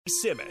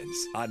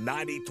Simmons on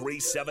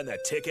 93.7 The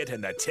Ticket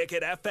and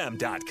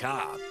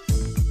theticketfm.com.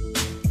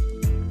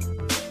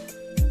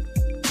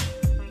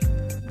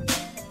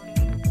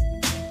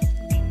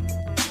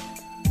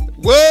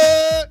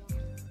 What?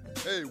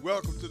 Hey,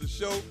 welcome to the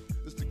show.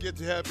 It's the Get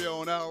to Happy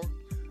on Hour,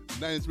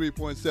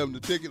 93.7 The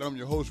Ticket. I'm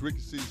your host, Ricky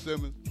C.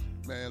 Simmons.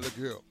 Man, look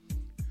here.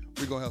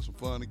 We're going to have some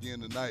fun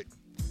again tonight.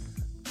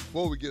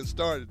 Before we get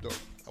started, though,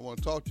 I want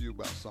to talk to you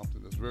about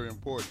something that's very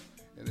important,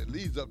 and it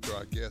leads up to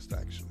our guest,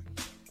 actually.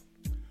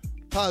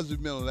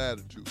 Positive mental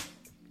attitude.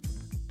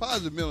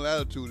 Positive mental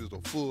attitude is a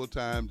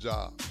full-time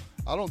job.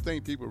 I don't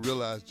think people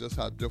realize just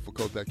how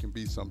difficult that can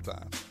be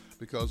sometimes,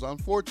 because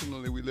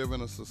unfortunately we live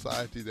in a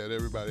society that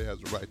everybody has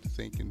a right to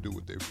think and do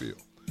what they feel.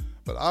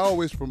 But I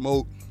always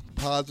promote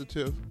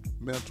positive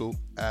mental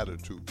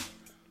attitude.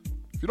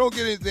 If you don't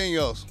get anything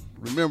else,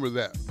 remember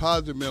that,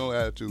 positive mental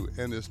attitude,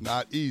 and it's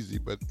not easy,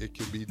 but it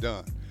can be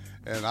done.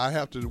 And I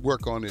have to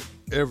work on it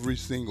every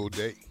single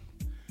day.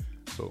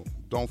 So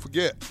don't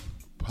forget,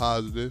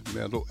 positive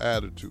mental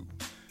attitude.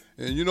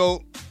 And you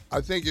know, I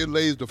think it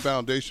lays the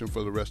foundation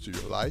for the rest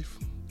of your life.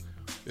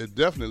 It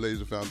definitely lays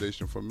the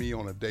foundation for me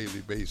on a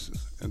daily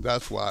basis. And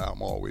that's why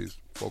I'm always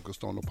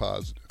focused on the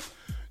positive.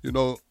 You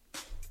know,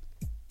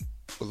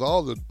 with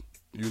all the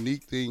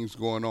unique things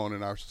going on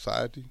in our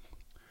society,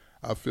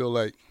 I feel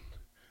like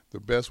the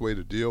best way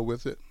to deal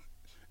with it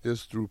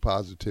is through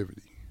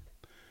positivity.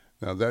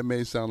 Now, that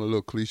may sound a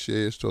little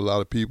cliche-ish to a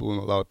lot of people,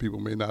 and a lot of people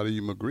may not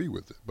even agree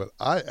with it, but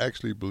I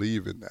actually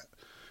believe in that,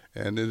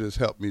 and it has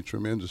helped me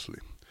tremendously.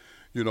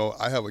 You know,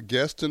 I have a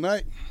guest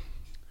tonight,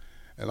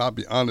 and I'll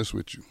be honest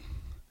with you.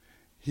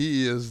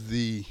 He is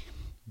the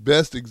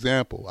best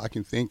example I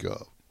can think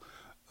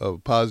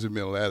of positive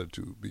mental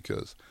attitude,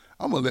 because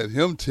I'm going to let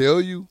him tell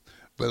you,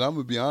 but I'm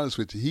going to be honest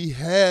with you. He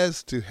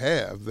has to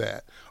have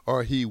that,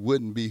 or he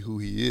wouldn't be who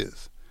he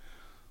is.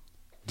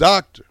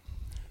 Dr.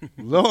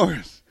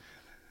 Lawrence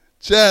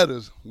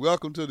Chatters,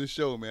 welcome to the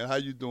show, man. How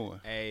you doing?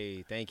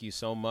 Hey, thank you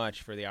so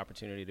much for the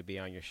opportunity to be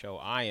on your show.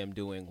 I am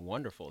doing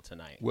wonderful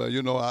tonight. Well,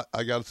 you know,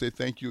 I got to say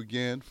thank you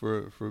again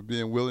for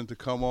being willing to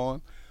come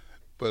on.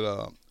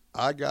 But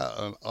I got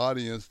an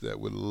audience that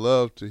would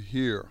love to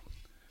hear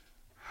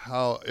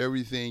how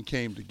everything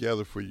came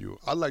together for you.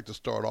 I'd like to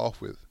start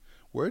off with,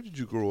 where did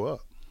you grow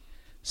up?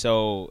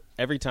 So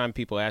every time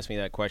people ask me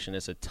that question,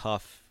 it's a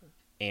tough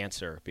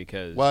answer,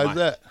 because why is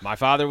that? My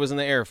father was in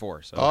the Air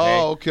Force. Okay?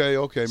 Oh, okay,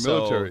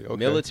 military. So,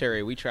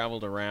 military, we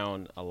traveled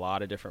around a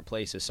lot of different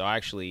places. So I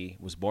actually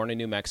was born in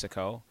New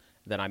Mexico,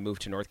 then I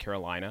moved to North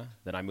Carolina,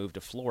 then I moved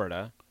to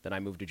Florida, then I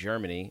moved to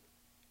Germany,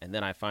 and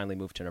then I finally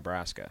moved to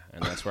Nebraska,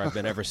 and that's where I've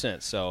been ever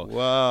since. So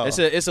wow.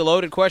 It's a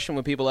loaded question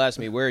when people ask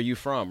me, where are you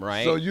from,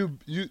 right? So you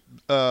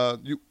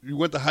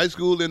went to high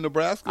school in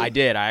Nebraska? I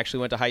did. I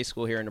actually went to high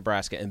school here in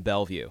Nebraska in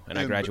Bellevue, and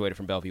I graduated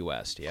from Bellevue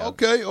West. Yeah.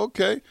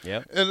 Okay.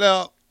 Yep. And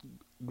now,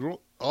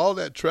 all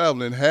that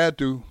traveling had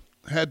to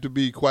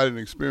be quite an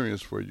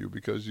experience for you,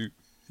 because you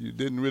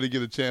didn't really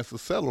get a chance to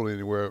settle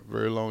anywhere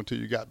very long until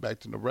you got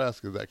back to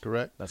Nebraska. Is that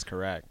correct? That's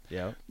correct.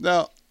 Yeah.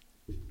 Now,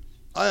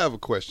 I have a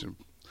question.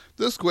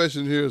 This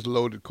question here is a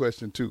loaded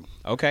question too.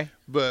 Okay.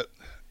 But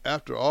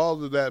after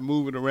all of that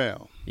moving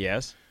around,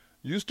 yes,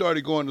 you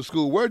started going to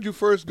school. Where did you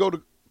first go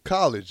to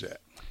college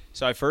at?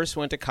 So I first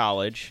went to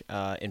college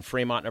in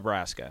Fremont,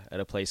 Nebraska, at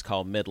a place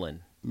called Midland.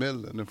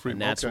 Midland and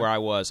Fremont. And that's where I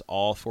was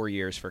all 4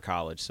 years for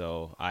college.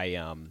 So I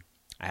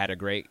had a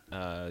great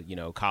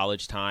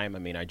college time. I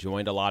mean, I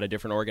joined a lot of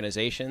different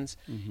organizations,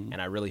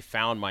 and I really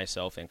found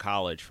myself in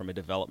college from a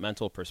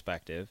developmental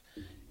perspective,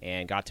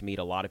 and got to meet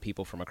a lot of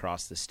people from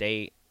across the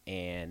state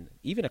and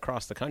even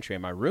across the country.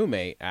 And my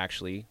roommate,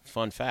 actually,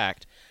 fun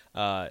fact,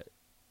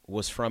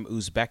 was from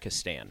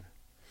Uzbekistan.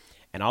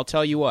 And I'll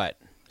tell you what,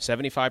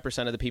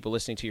 75% of the people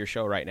listening to your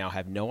show right now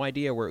have no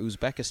idea where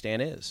Uzbekistan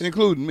is.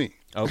 Including me.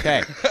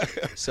 Okay.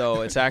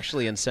 So it's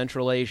actually in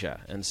Central Asia,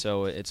 and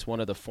so it's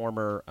one of the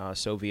former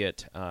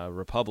Soviet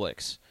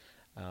republics.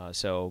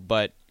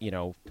 But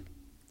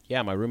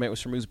my roommate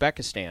was from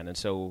Uzbekistan, and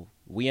so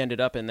we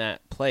ended up in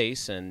that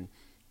place, and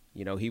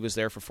he was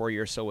there for 4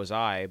 years, so was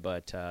I,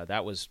 but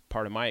that was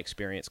part of my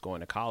experience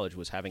going to college,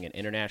 was having an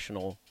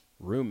international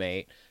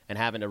roommate and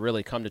having to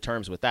really come to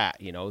terms with that,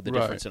 the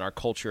difference in our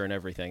culture and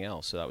everything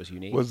else. So that was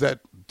unique. Was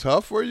that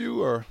tough for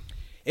you, or?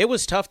 It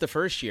was tough the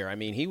first year. I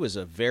mean, he was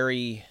a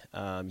very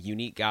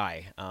unique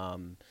guy.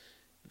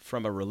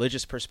 From a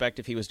religious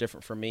perspective, he was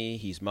different from me.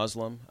 He's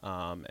Muslim,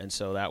 and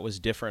so that was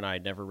different.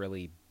 I'd never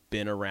really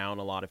been around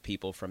a lot of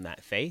people from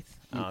that faith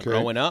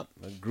growing up.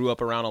 I grew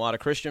up around a lot of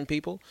Christian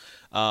people.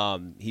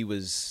 He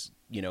was,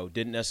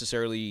 didn't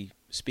necessarily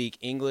speak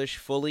English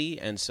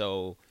fully, and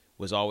so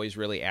was always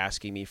really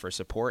asking me for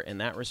support in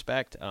that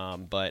respect.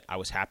 But I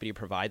was happy to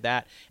provide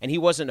that. And he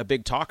wasn't a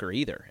big talker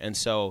either. And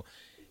so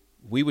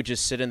we would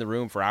just sit in the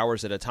room for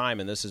hours at a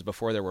time, and this is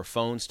before there were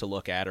phones to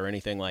look at or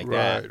anything like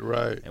that.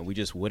 Right. And we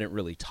just wouldn't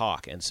really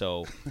talk. And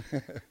so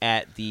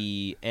at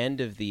the end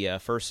of the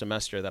first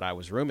semester that I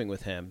was rooming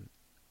with him,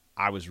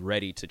 I was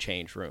ready to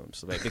change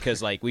rooms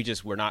because we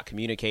just were not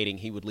communicating.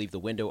 He would leave the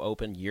window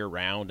open year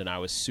round, and I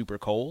was super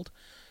cold.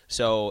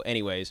 So,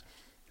 anyways,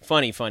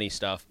 funny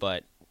stuff.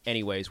 But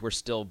anyways, we're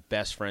still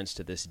best friends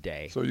to this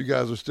day. So you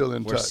guys are still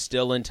in touch. We're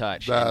still in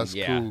touch. That's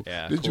yeah, cool.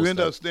 Yeah, Did cool you end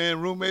stuff. up staying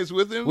roommates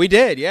with him? We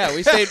did. Yeah,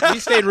 we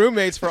stayed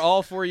roommates for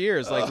all 4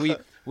 years. Like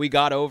we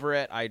got over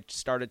it. I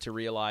started to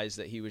realize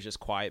that he was just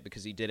quiet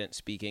because he didn't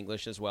speak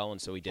English as well,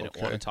 and so he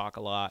didn't want to talk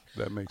a lot.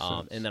 That makes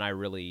sense. And then I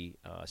really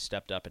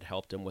stepped up and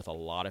helped him with a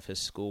lot of his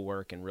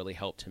schoolwork and really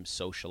helped him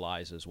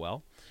socialize as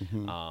well.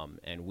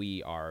 And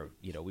we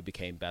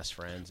became best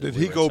friends. Did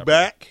he go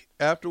back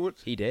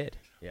afterwards? He did.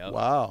 Yep.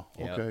 Wow.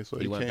 Yep. Okay. So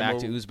he went back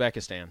to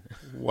Uzbekistan.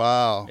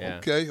 Wow. Yeah.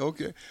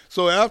 Okay.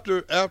 So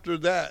after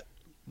that,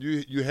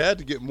 you had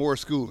to get more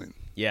schooling.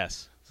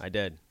 Yes, I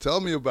did. Tell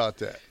me about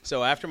that.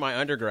 So after my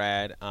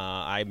undergrad,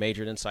 I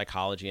majored in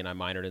psychology and I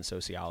minored in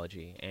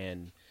sociology.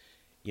 And,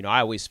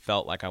 I always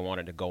felt like I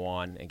wanted to go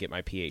on and get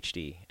my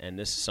PhD. And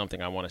this is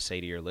something I want to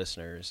say to your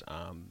listeners.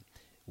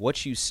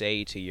 What you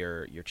say to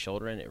your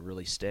children, it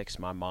really sticks.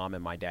 My mom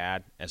and my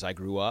dad, as I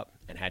grew up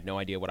and had no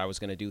idea what I was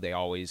going to do, they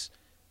always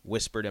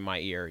whispered in my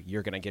ear,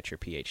 "You're going to get your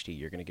PhD.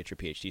 You're going to get your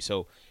PhD."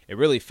 So it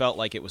really felt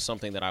like it was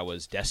something that I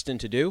was destined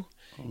to do,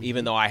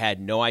 even though I had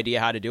no idea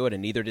how to do it, and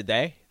neither did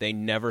they. They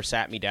never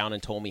sat me down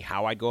and told me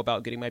how I'd go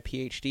about getting my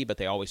PhD, but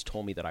they always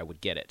told me that I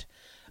would get it.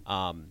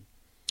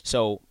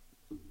 So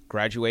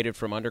graduated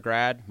from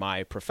undergrad.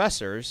 My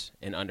professors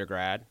in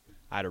undergrad,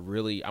 I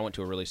went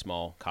to a really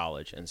small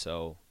college, and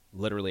so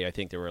literally I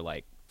think there were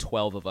like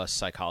 12 of us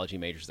psychology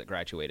majors that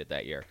graduated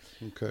that year.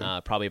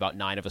 Okay. Probably about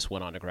 9 of us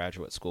went on to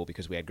graduate school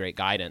because we had great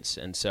guidance.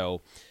 And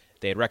so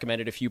they had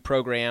recommended a few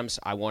programs.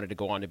 I wanted to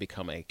go on to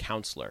become a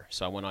counselor.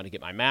 So I went on to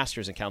get my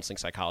master's in counseling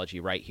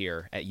psychology right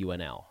here at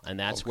UNL. And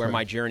that's where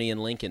my journey in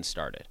Lincoln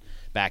started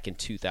back in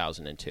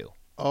 2002.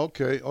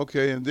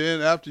 Okay. And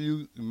then after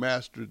you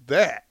mastered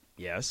that,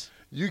 Yes.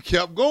 you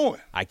kept going.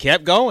 I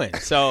kept going.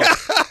 So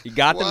you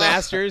got the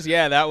master's.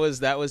 Yeah, that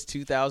was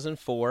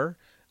 2004.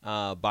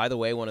 By the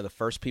way, one of the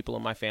first people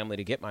in my family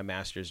to get my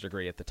master's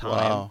degree at the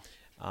time.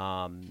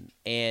 Wow.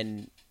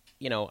 And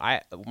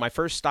my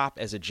first stop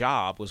as a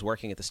job was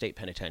working at the state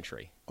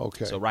penitentiary.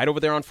 Okay. So right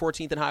over there on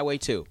 14th and Highway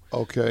 2.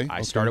 Okay.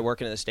 I started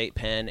working at the state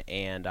pen,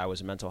 and I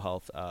was a mental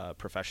health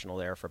professional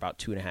there for about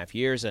 2.5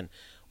 years. And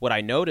what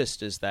I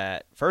noticed is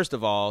that, first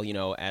of all,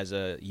 as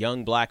a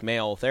young black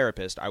male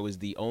therapist, I was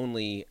the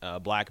only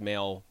black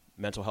male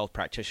mental health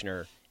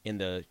practitioner in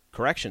the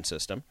correction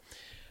system,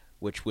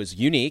 which was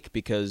unique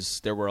because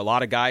there were a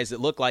lot of guys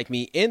that looked like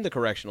me in the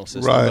correctional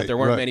system, but there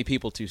weren't many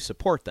people to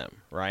support them,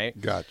 right?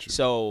 Gotcha.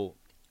 So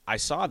I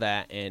saw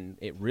that, and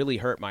it really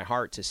hurt my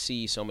heart to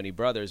see so many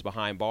brothers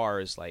behind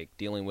bars, like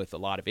dealing with a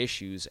lot of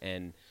issues,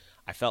 and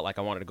I felt like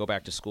I wanted to go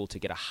back to school to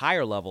get a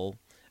higher level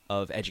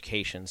of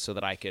education so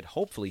that I could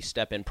hopefully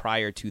step in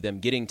prior to them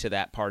getting to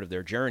that part of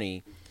their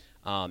journey,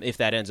 if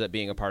that ends up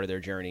being a part of their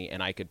journey,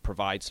 and I could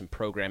provide some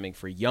programming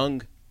for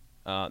young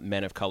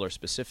men of color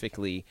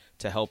specifically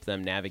to help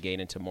them navigate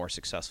into more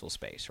successful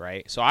space,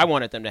 right? So I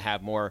wanted them to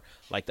have more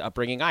like the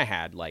upbringing I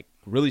had, like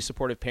really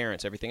supportive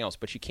parents, everything else,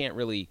 but you can't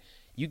really,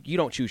 you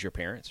don't choose your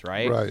parents,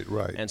 right?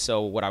 Right. And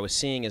so what I was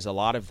seeing is a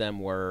lot of them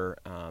were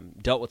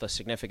dealt with a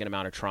significant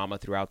amount of trauma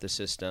throughout the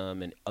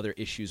system and other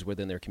issues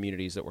within their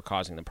communities that were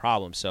causing them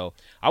problems. So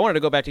I wanted to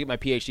go back to get my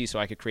PhD so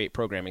I could create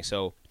programming.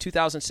 So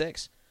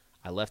 2006,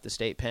 I left the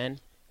state pen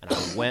and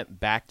I went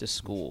back to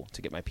school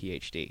to get my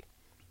PhD.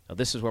 Now,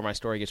 this is where my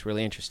story gets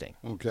really interesting.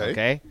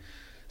 Okay?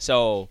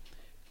 So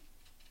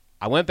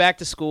I went back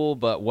to school,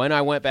 but when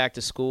I went back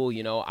to school,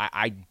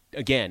 I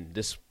again,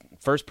 this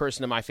first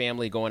person in my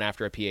family going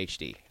after a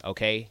PhD,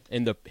 okay?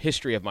 In the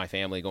history of my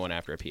family going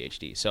after a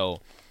PhD.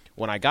 So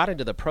when I got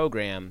into the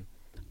program,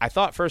 I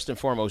thought first and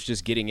foremost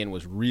just getting in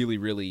was really,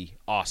 really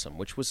awesome,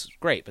 which was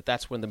great, but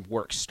that's when the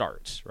work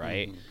starts,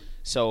 right? Mm-hmm.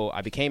 So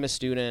I became a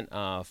student.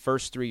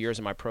 First 3 years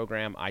of my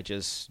program, I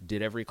just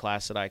did every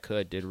class that I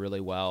could, did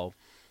really well.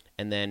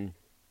 And then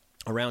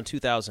around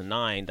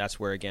 2009, that's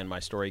where, again,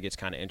 my story gets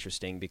kind of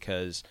interesting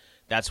because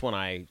that's when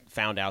I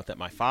found out that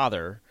my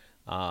father,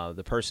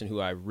 the person who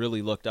I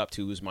really looked up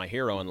to, who's my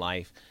hero in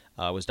life,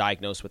 was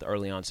diagnosed with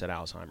early onset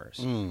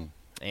Alzheimer's.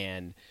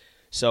 And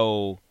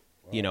so,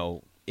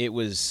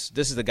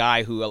 this is the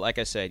guy who, like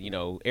I said,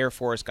 Air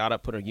Force, got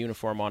up, put a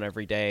uniform on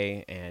every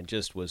day, and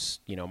just was,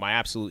 my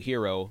absolute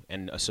hero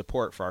and a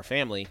support for our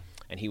family.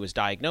 And he was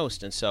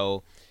diagnosed. And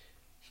so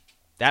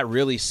that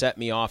really set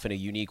me off in a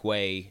unique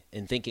way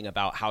in thinking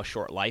about how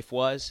short life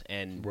was.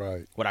 And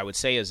what I would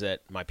say is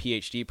that my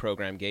PhD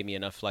program gave me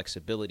enough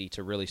flexibility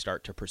to really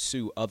start to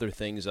pursue other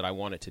things that I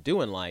wanted to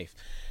do in life,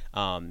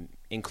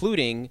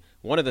 including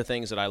one of the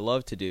things that I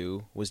loved to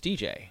do was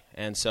DJ.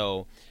 And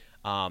so,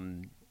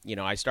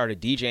 I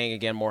started DJing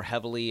again more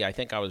heavily. I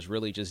think I was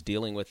really just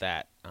dealing with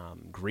that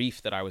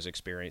grief that I was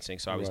experiencing.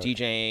 So I was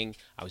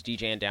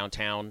DJing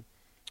downtown,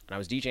 and I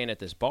was DJing at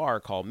this bar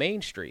called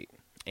Main Street.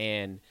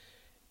 And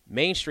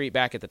Main Street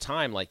back at the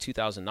time, like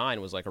 2009,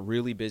 was like a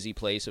really busy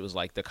place. It was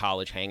like the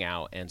college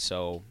hangout. And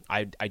so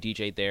I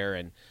DJ'd there,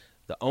 and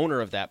the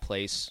owner of that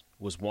place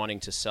was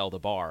wanting to sell the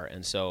bar.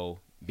 And so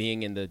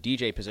being in the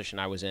DJ position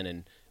I was in,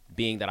 and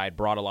being that I'd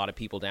brought a lot of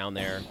people down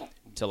there,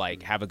 to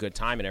like have a good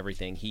time and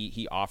everything,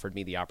 he offered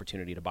me the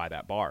opportunity to buy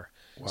that bar.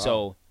 Wow.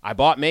 So I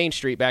bought Main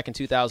Street back in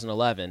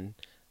 2011,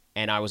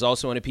 and I was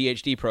also in a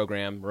PhD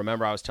program.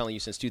 Remember, I was telling you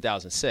since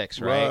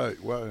 2006, right?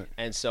 Right.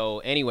 And so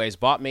anyways,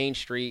 bought Main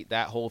Street.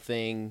 That whole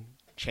thing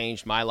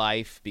changed my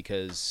life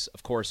because,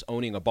 of course,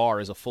 owning a bar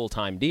is a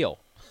full-time deal.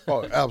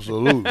 Oh,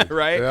 absolutely.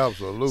 Right?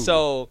 Absolutely.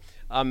 So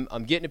I'm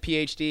getting a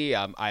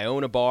PhD. I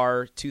own a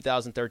bar.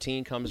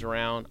 2013 comes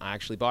around. I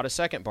actually bought a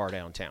second bar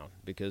downtown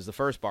because the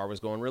first bar was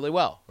going really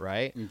well,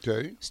 right?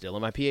 Okay. Still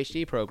in my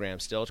PhD program,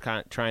 still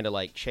trying to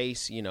like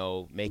chase,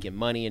 making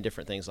money and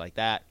different things like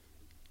that,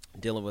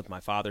 dealing with my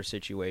father's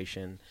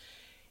situation.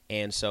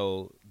 And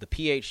so the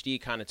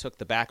PhD kind of took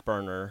the back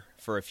burner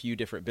for a few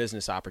different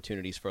business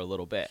opportunities for a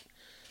little bit.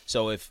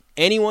 So if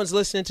anyone's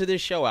listening to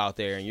this show out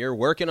there and you're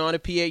working on a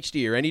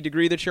PhD or any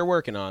degree that you're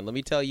working on, let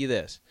me tell you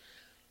this.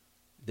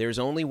 There's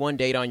only one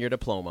date on your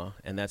diploma,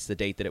 and that's the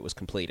date that it was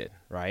completed,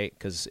 right?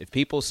 Because if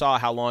people saw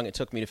how long it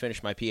took me to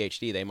finish my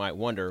PhD, they might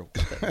wonder,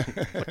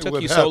 what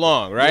took you so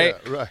long, right?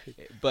 Yeah, right.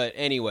 But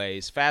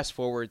anyways, fast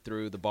forward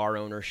through the bar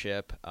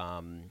ownership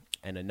and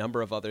a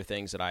number of other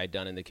things that I had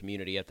done in the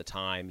community at the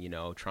time,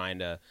 trying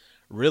to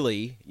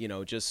really,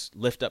 just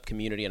lift up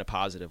community in a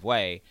positive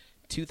way.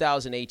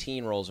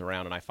 2018 rolls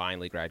around, and I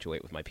finally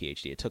graduate with my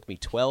PhD. It took me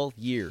 12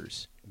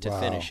 years to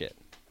finish it.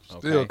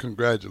 Still,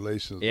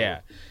 congratulations.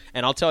 Yeah.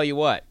 And I'll tell you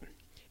what,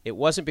 it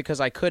wasn't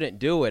because I couldn't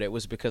do it. It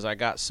was because I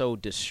got so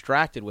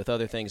distracted with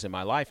other things in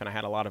my life, and I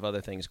had a lot of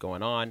other things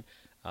going on.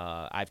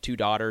 I have 2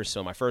 daughters.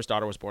 So my first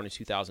daughter was born in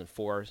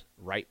 2004,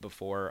 right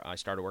before I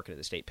started working at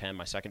the state pen.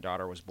 My second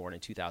daughter was born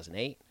in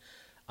 2008.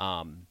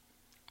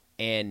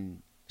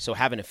 And so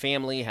having a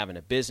family, having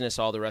a business,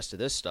 all the rest of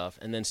this stuff,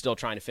 and then still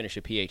trying to finish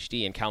a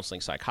PhD in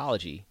counseling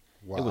psychology,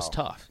 It was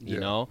tough, you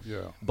know?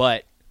 Yeah.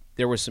 But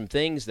there were some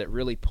things that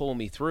really pulled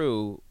me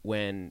through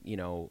when,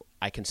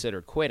 I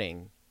considered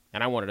quitting.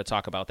 And I wanted to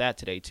talk about that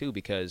today, too,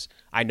 because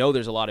I know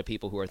there's a lot of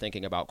people who are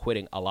thinking about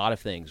quitting a lot of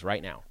things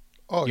right now.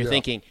 Oh, You're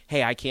thinking,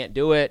 hey, I can't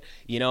do it.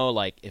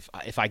 Like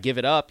if I give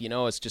it up,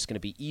 it's just going to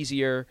be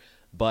easier.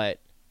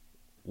 But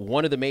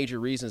one of the major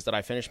reasons that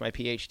I finished my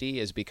PhD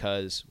is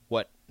because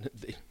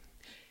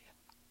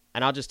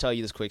and I'll just tell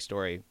you this quick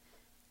story.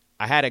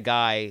 I had a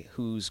guy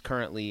who's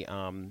currently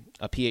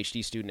a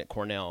PhD student at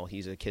Cornell.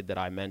 He's a kid that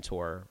I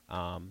mentor,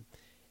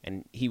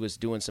 and he was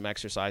doing some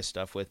exercise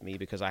stuff with me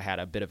because I had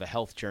a bit of a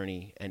health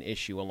journey and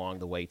issue along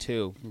the way,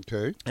 too.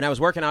 Okay. And I was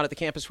working out at the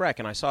campus rec,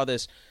 and I saw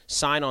this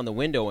sign on the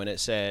window, and it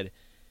said,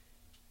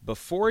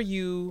 before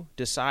you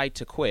decide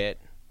to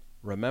quit,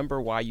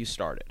 remember why you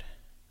started.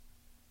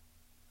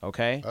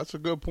 Okay? That's a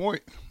good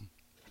point.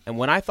 And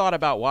when I thought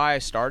about why I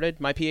started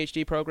my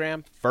PhD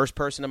program, first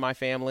person in my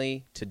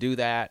family to do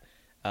that,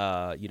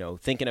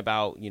 thinking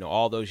about,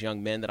 all those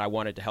young men that I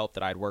wanted to help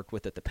that I'd worked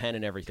with at the pen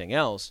and everything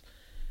else,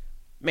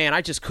 man,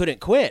 I just couldn't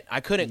quit. I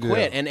couldn't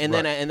quit. And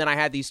right. then I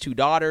had these 2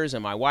 daughters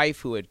and my wife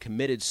who had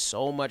committed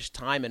so much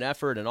time and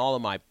effort, and all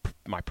of my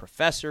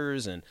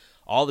professors and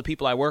all the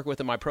people I work with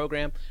in my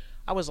program.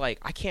 I was like,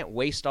 I can't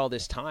waste all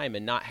this time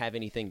and not have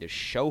anything to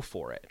show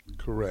for it.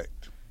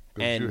 Correct.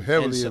 Because you're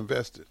heavily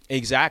invested.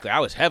 Exactly. I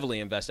was heavily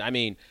invested. I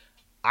mean,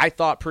 I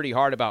thought pretty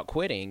hard about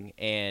quitting,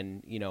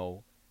 and,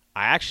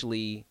 I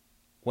actually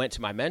went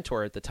to my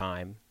mentor at the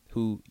time,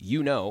 who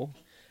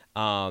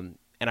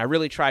and I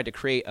really tried to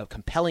create a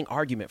compelling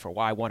argument for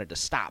why I wanted to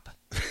stop.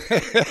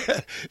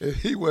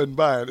 He wasn't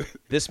buying it.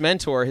 This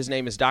mentor, his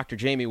name is Dr.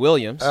 Jamie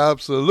Williams.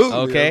 Absolutely.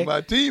 Okay. My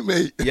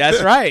teammate.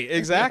 That's right.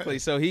 Exactly.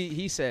 So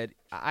he said,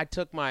 I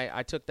took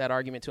that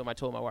argument to him. I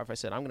told my wife, I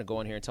said, I'm going to go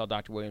in here and tell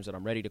Dr. Williams that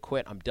I'm ready to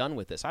quit. I'm done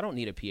with this. I don't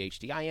need a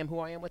PhD. I am who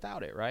I am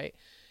without it, right?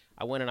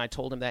 I went and I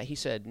told him that. He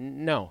said,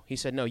 no. He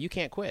said, no, you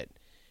can't quit.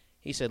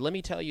 He said, let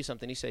me tell you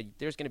something. He said,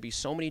 there's going to be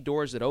so many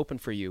doors that open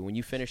for you when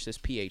you finish this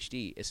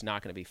PhD. It's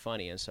not going to be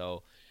funny. And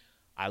so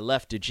I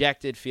left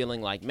dejected,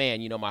 feeling like,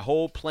 man, my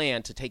whole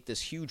plan to take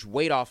this huge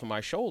weight off of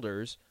my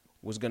shoulders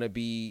was going to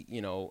be,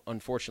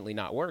 unfortunately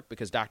not work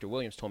because Dr.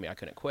 Williams told me I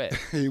couldn't quit.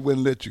 He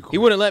wouldn't let you quit. He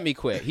wouldn't let me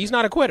quit. He's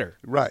not a quitter.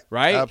 Right.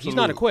 Right? Absolutely. He's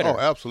not a quitter. Oh,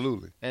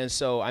 absolutely. And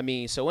so,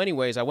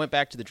 anyways, I went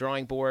back to the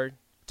drawing board,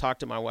 talked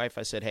to my wife.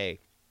 I said, hey,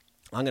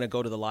 I'm going to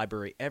go to the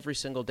library every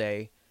single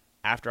day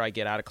after I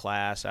get out of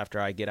class,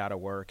 after I get out of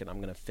work, and I'm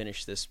going to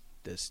finish this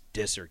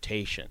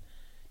dissertation.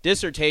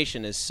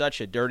 Dissertation is such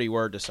a dirty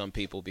word to some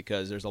people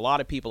because there's a lot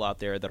of people out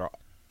there that are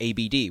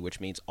ABD, which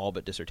means all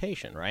but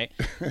dissertation, right?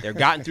 They've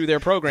gotten through their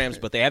programs,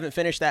 but they haven't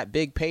finished that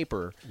big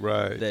paper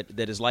right.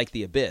 that is like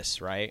the abyss,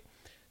 right?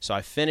 So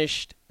I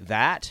finished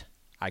that.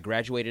 I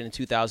graduated in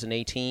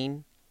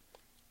 2018.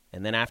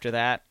 And then after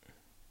that,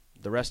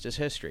 the rest is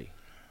history.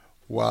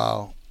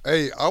 Wow.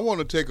 Hey, I want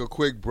to take a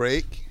quick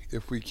break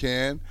if we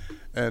can.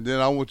 And then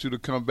I want you to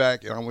come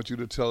back and I want you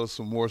to tell us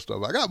some more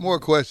stuff. I got more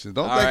questions.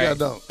 Don't think I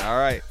don't. All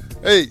right.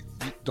 Hey,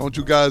 don't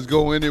you guys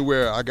go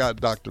anywhere. I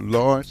got Dr.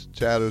 Lawrence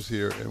Chatters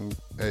here, and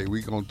hey,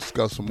 we're going to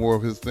discuss some more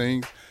of his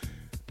things.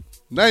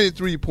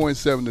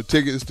 93.7 The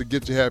Ticket is to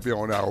get you happy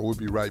on hour. We'll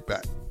be right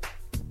back.